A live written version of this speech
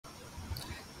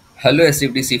Hello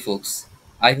SFDC folks.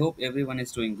 I hope everyone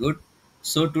is doing good.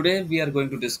 So today we are going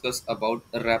to discuss about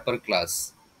a wrapper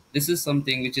class. This is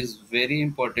something which is very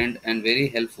important and very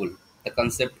helpful. The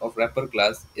concept of wrapper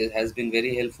class has been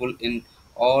very helpful in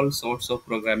all sorts of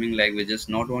programming languages,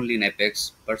 not only in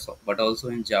Apex but also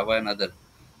in Java and other.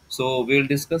 So we'll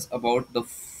discuss about the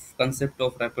concept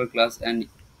of wrapper class and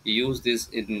use this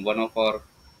in one of our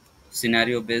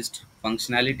scenario based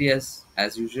functionality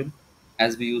as usual,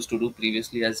 as we used to do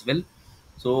previously as well.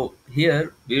 So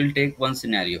here we will take one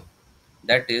scenario,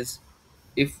 that is,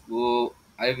 if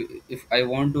I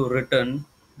want to return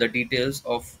the details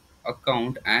of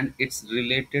account and its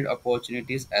related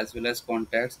opportunities as well as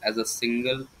contacts as a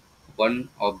single one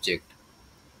object.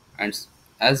 And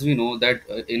as we know that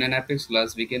in an Apex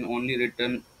class, we can only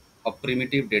return a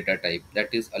primitive data type,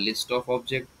 that is a list of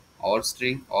object or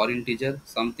string or integer,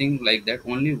 something like that.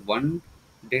 Only one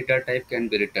data type can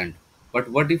be returned. But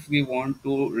what if we want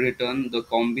to return the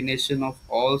combination of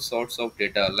all sorts of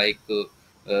data, like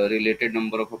related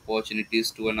number of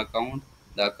opportunities to an account,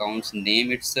 the account's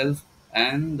name itself,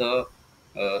 and the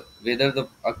whether the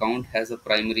account has a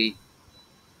primary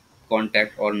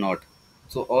contact or not.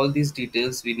 So all these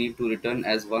details we need to return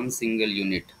as one single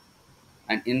unit.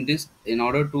 And in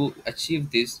order to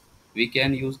achieve this, we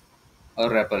can use a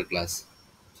wrapper class.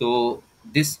 So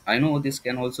this, I know this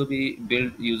can also be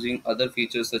built using other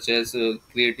features such as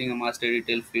creating a master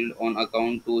detail field on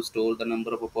account to store the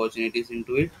number of opportunities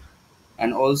into it,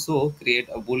 and also create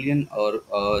a boolean or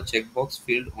a checkbox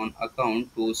field on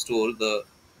account to store the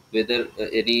whether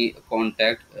any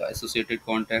contact associated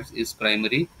contacts is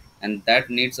primary, and that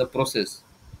needs a process,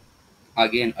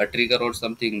 again a trigger or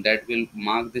something that will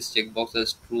mark this checkbox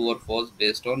as true or false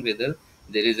based on whether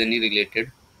there is any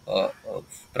related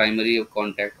primary of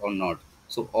contact or not.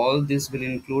 So all this will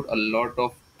include a lot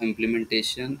of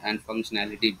implementation and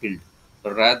functionality build.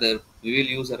 Rather, we will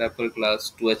use a wrapper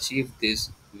class to achieve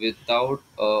this without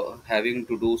having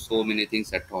to do so many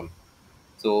things at all.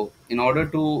 So in order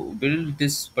to build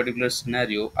this particular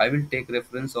scenario, I will take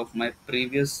reference of my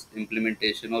previous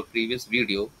implementation or previous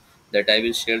video that I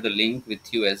will share the link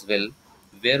with you as well,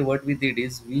 where what we did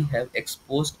is we have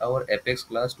exposed our Apex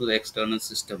class to the external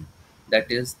system. That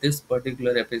is, this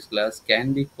particular Apex class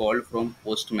can be called from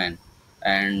Postman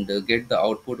and get the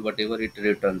output whatever it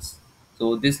returns.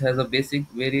 So this has a basic,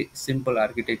 very simple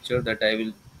architecture that I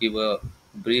will give a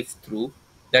brief through.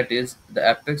 That is, the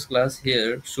Apex class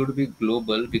here should be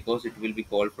global because it will be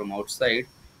called from outside,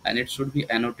 and it should be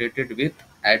annotated with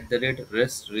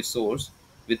 @rest resource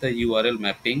with a URL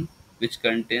mapping which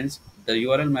contains the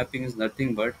URL mapping is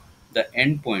nothing but the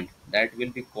endpoint that will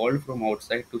be called from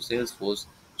outside to Salesforce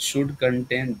should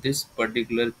contain this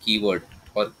particular keyword,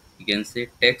 or you can say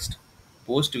text,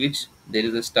 post which there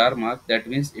is a star mark. That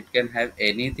means it can have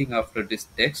anything after this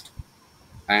text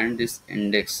and this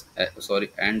index,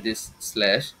 and this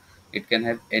slash. It can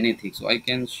have anything. So I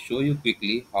can show you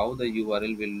quickly how the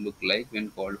URL will look like when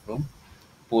called from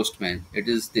Postman. It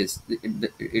is this.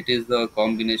 It is the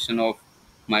combination of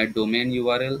my domain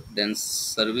URL, then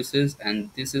services, and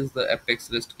this is the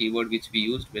Apex REST keyword which we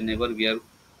used whenever we are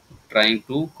trying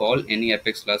to call any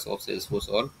Apex class of Salesforce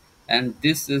org. And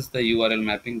this is the URL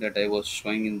mapping that I was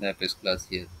showing in the Apex class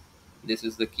here. This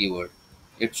is the keyword.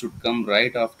 It should come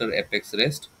right after Apex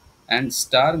REST, and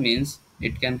star means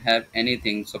it can have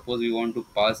anything. Suppose we want to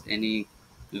pass any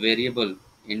variable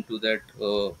into that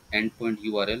endpoint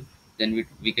URL, then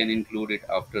we can include it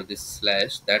after this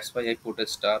slash. That's why I put a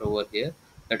star over here,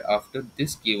 that after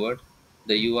this keyword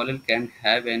the URL can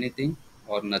have anything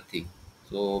or nothing.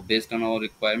 So based on our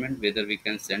requirement, whether we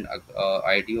can send a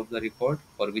ID of the record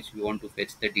for which we want to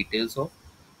fetch the details of,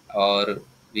 or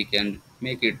we can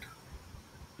make it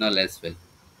null as well.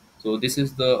 So this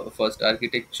is the first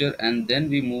architecture, and then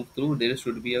we move through. There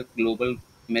should be a global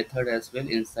method as well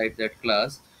inside that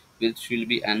class, which will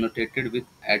be annotated with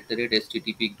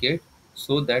 @http get,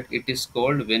 so that it is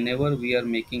called whenever we are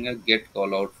making a get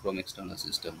call out from external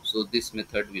system. So this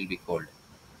method will be called.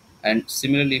 And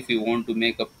similarly, if we want to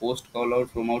make a post call out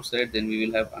from outside, then we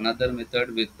will have another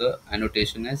method with the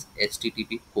annotation as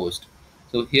http post.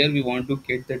 So here we want to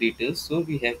get the details, so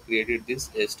we have created this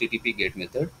http get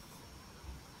method,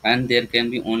 and there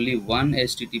can be only one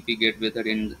http get method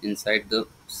inside the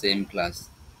same class.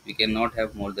 We cannot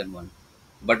have more than one,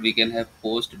 but we can have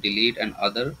post, delete, and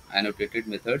other annotated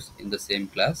methods in the same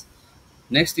class.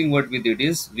 Next thing what we did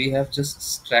is we have just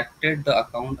extracted the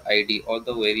account ID or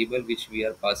the variable which we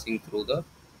are passing through the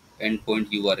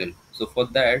endpoint URL. So for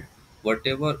that,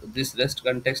 whatever this REST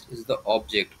context is the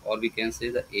object, or we can say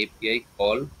the API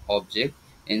call object,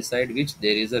 inside which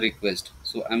there is a request.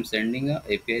 So I'm sending a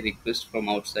API request from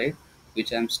outside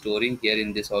which I'm storing here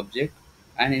in this object,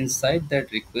 and inside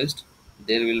that request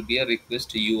there will be a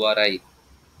request URI,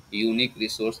 unique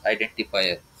resource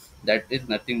identifier. That is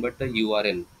nothing but the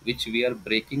URL which we are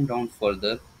breaking down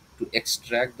further to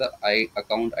extract the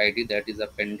account ID that is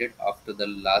appended after the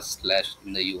last slash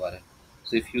in the URL.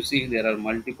 So if you see, there are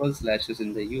multiple slashes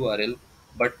in the URL,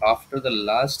 but after the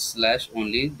last slash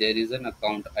only there is an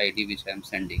account ID which I am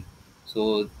sending.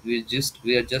 So we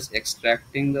are just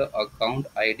extracting the account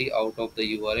ID out of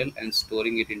the URL and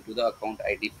storing it into the account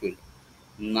ID field.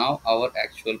 Now our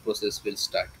actual process will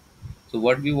start. So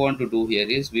what we want to do here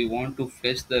is we want to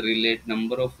fetch the relate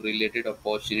number of related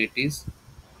opportunities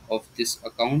of this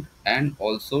account, and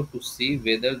also to see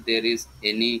whether there is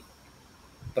any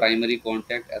primary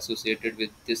contact associated with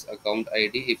this account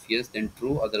ID. If yes, then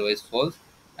true, otherwise false.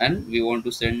 And we want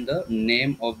to send the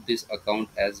name of this account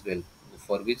as well,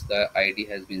 for which the ID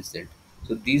has been sent.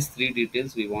 So these three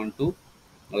details we want to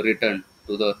return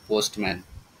to the postman.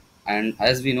 And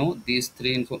as we know, these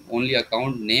three only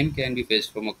account name can be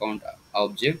fetched from account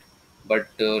object, but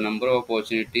number of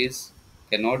opportunities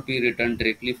cannot be returned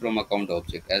directly from account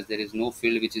object, as there is no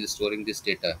field which is storing this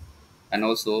data. And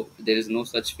also there is no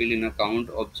such field in account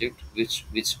object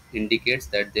which indicates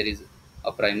that there is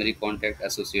a primary contact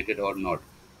associated or not.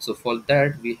 So for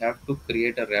that we have to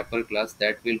create a wrapper class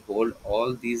that will hold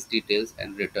all these details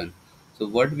and return. So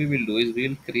what we will do is we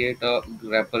will create a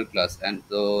wrapper class, and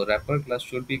the wrapper class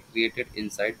should be created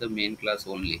inside the main class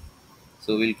only.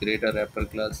 So we'll create a wrapper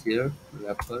class here.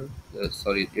 Wrapper,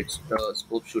 sorry, its the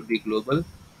scope should be global,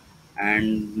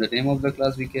 and the name of the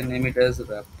class we can name it as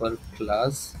wrapper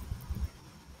class.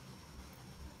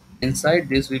 Inside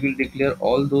this, we will declare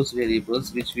all those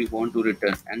variables which we want to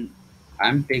return, and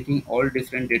I'm taking all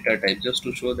different data types just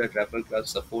to show that wrapper class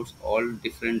supports all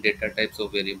different data types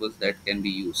of variables that can be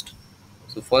used.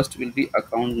 So first will be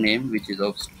account name, which is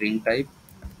of string type.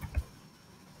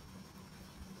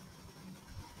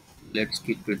 Let's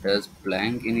keep it as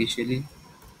blank initially.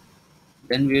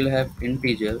 Then we will have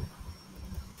integer,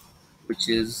 which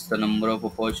is the number of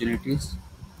opportunities,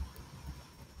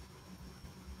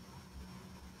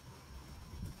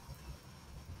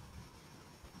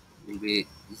 will be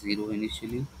 0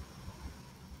 initially.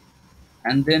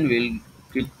 And then we'll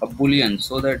keep a boolean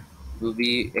so that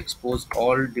we expose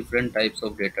all different types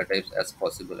of data types as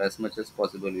possible. As much as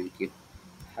possible we'll keep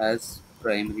has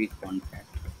primary contact.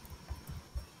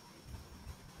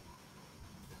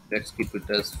 Let's keep it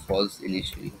as false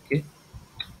initially. Okay,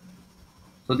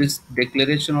 so this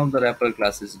declaration of the wrapper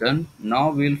class is done. Now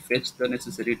we'll fetch the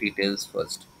necessary details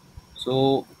first.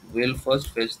 So we'll first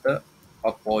fetch the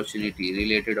opportunity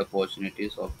related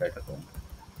opportunities of that account.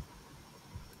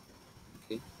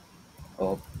 Okay,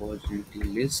 opportunity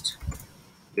list.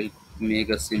 We'll make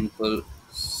a simple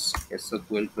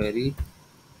SQL query,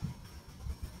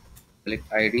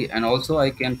 select ID, and also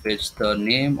I can fetch the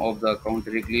name of the account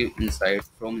directly inside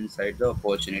from inside the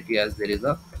opportunity, as there is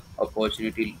a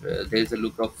opportunity, there is a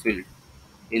lookup field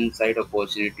inside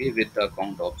opportunity with the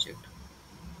account object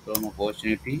from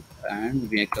opportunity,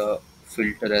 and make a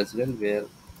filter as well where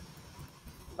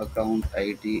account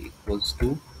ID equals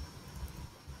to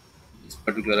this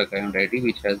particular account ID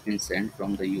which has been sent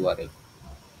from the URL.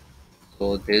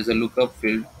 So there is a lookup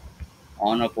field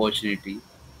on opportunity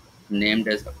named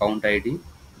as account ID,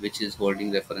 which is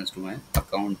holding reference to my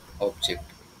account object.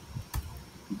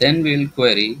 Then we'll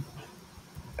query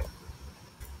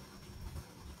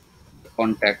the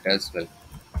contact as well,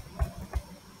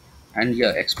 and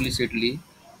yeah, explicitly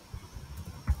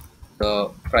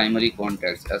the primary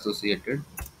contacts associated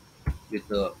with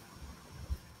the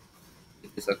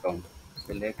with this account.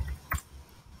 Select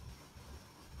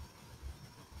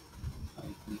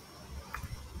ID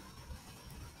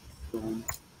from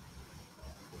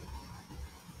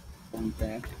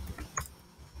contact,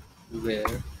 where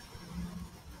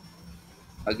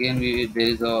again there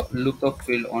is a lookup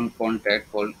field on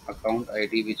contact called account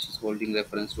ID, which is holding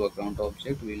reference to account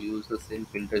object. We'll use the same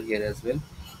filter here as well,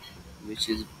 which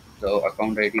is the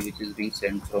account ID which is being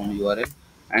sent from URL.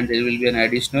 And there will be an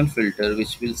additional filter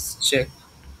which will check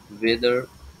whether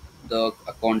the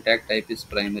contact type is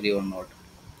primary or not.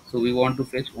 So we want to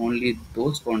fetch only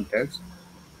those contacts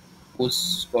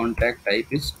whose contact type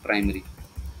is primary.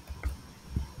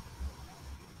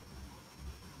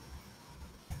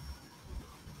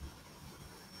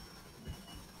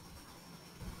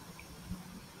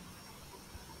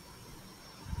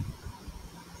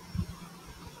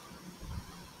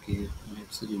 Okay,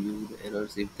 let's review the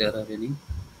errors if there are any.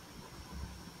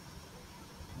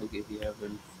 Okay, we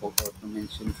haven't forgot to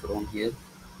mention from here.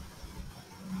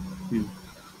 Hmm.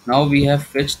 Now we have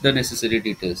fetched the necessary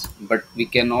details, but we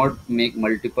cannot make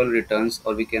multiple returns,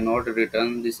 or we cannot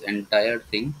return this entire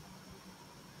thing.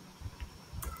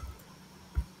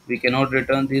 We cannot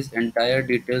return these entire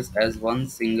details as one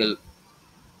single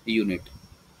unit,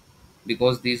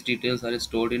 because these details are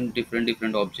stored in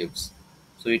different objects.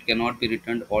 So it cannot be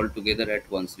returned all together at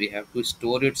once. We have to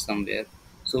store it somewhere.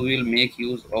 So we'll make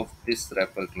use of this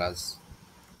wrapper class.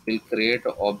 We'll create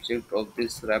an object of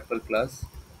this wrapper class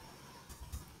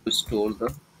to store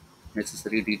the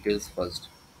necessary details first.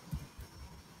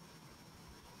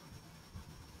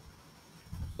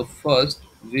 So first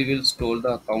we will store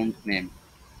the account name.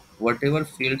 Whatever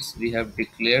fields we have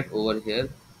declared over here,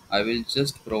 I will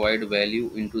just provide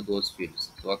value into those fields.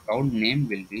 So account name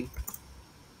will be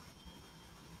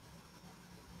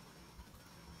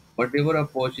whatever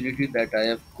opportunity that I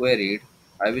have queried.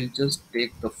 I will just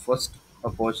take the first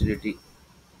opportunity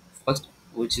first,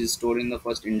 which is stored in the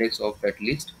first index of that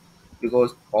list,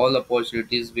 because all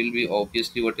opportunities will be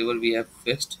obviously whatever we have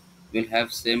fetched will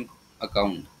have same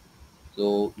account.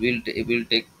 So we'll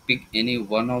take pick any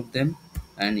one of them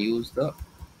and use the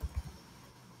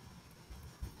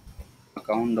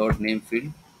account dot name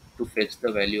field to fetch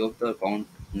the value of the account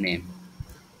name.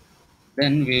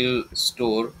 Then we'll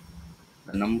store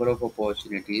the number of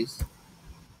opportunities,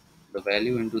 the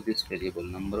value into this variable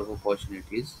number of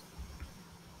opportunities.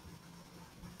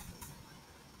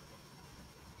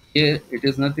 Here it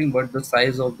is nothing but the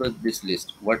size of this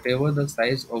list. Whatever the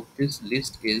size of this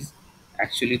list is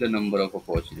actually the number of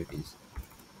opportunities.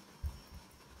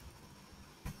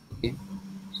 Okay.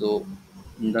 So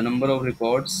the number of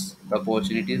records, the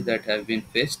opportunities that have been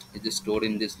fetched is stored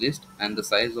in this list, and the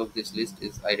size of this list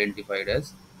is identified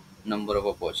as number of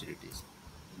opportunities.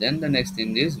 Then the next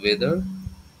thing is whether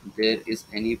there is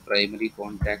any primary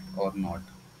contact or not.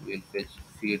 We'll fetch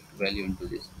feed value into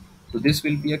this. So this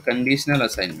will be a conditional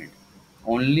assignment.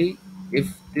 Only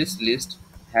if this list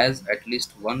has at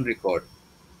least one record,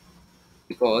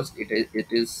 because it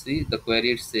is see the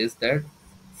query, it says that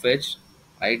fetch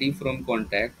id from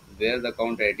contact where the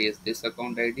account id is this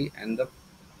account id and the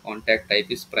contact type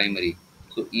is primary.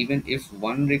 So even if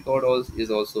one record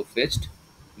is also fetched,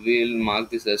 we will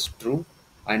mark this as true.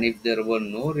 And if there were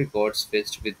no records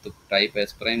fetched with the type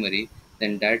as primary,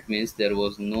 then that means there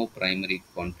was no primary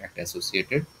contact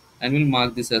associated, and we'll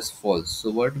mark this as false. So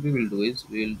what we will do is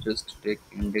we will just take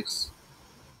index,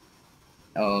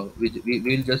 we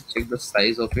will just check the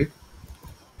size of it.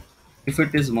 If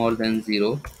it is more than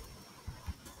 0,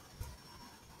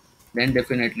 then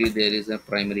definitely there is a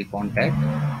primary contact.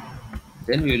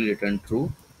 Then we will return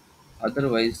true,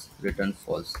 otherwise return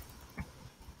false.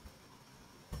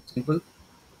 Simple.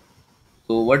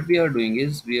 So what we are doing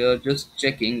is we are just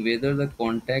checking whether the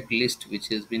contact list which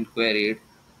has been queried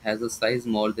has a size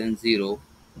more than 0,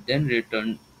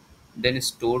 then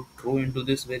store true into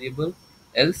this variable,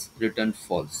 else return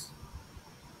false.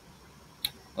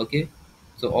 Okay.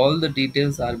 So all the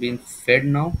details are being fed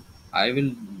now. I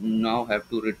will now have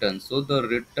to return. So the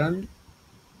return,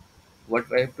 what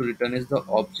I have to return is the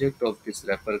object of this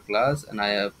wrapper class, and I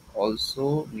have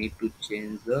also need to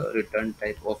change the return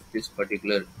type of this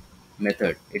particular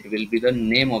method. It will be the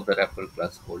name of the wrapper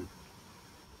class hold.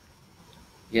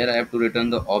 Here I have to return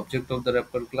the object of the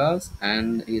wrapper class,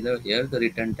 and either here the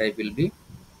return type will be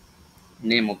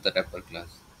name of the wrapper class.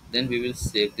 Then we will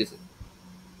save this.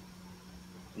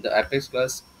 The Apex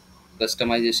class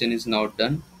customization is now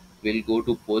done. We'll go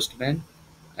to Postman,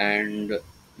 and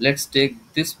let's take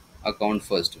this account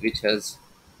first, which has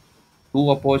two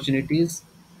opportunities,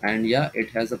 and yeah,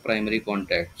 it has a primary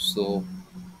contact. So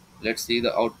let's see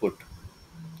the output,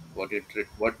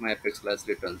 what my Apex class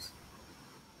returns.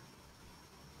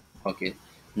 Okay,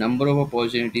 number of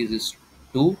opportunities is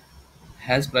 2.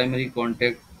 Has primary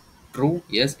contact true?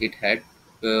 Yes, it had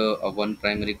a one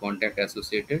primary contact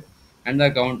associated, and the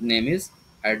account name is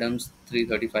Adams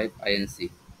 335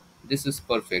 Inc. This is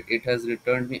perfect. It has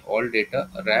returned me all data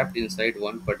wrapped inside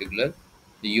one particular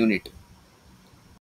unit.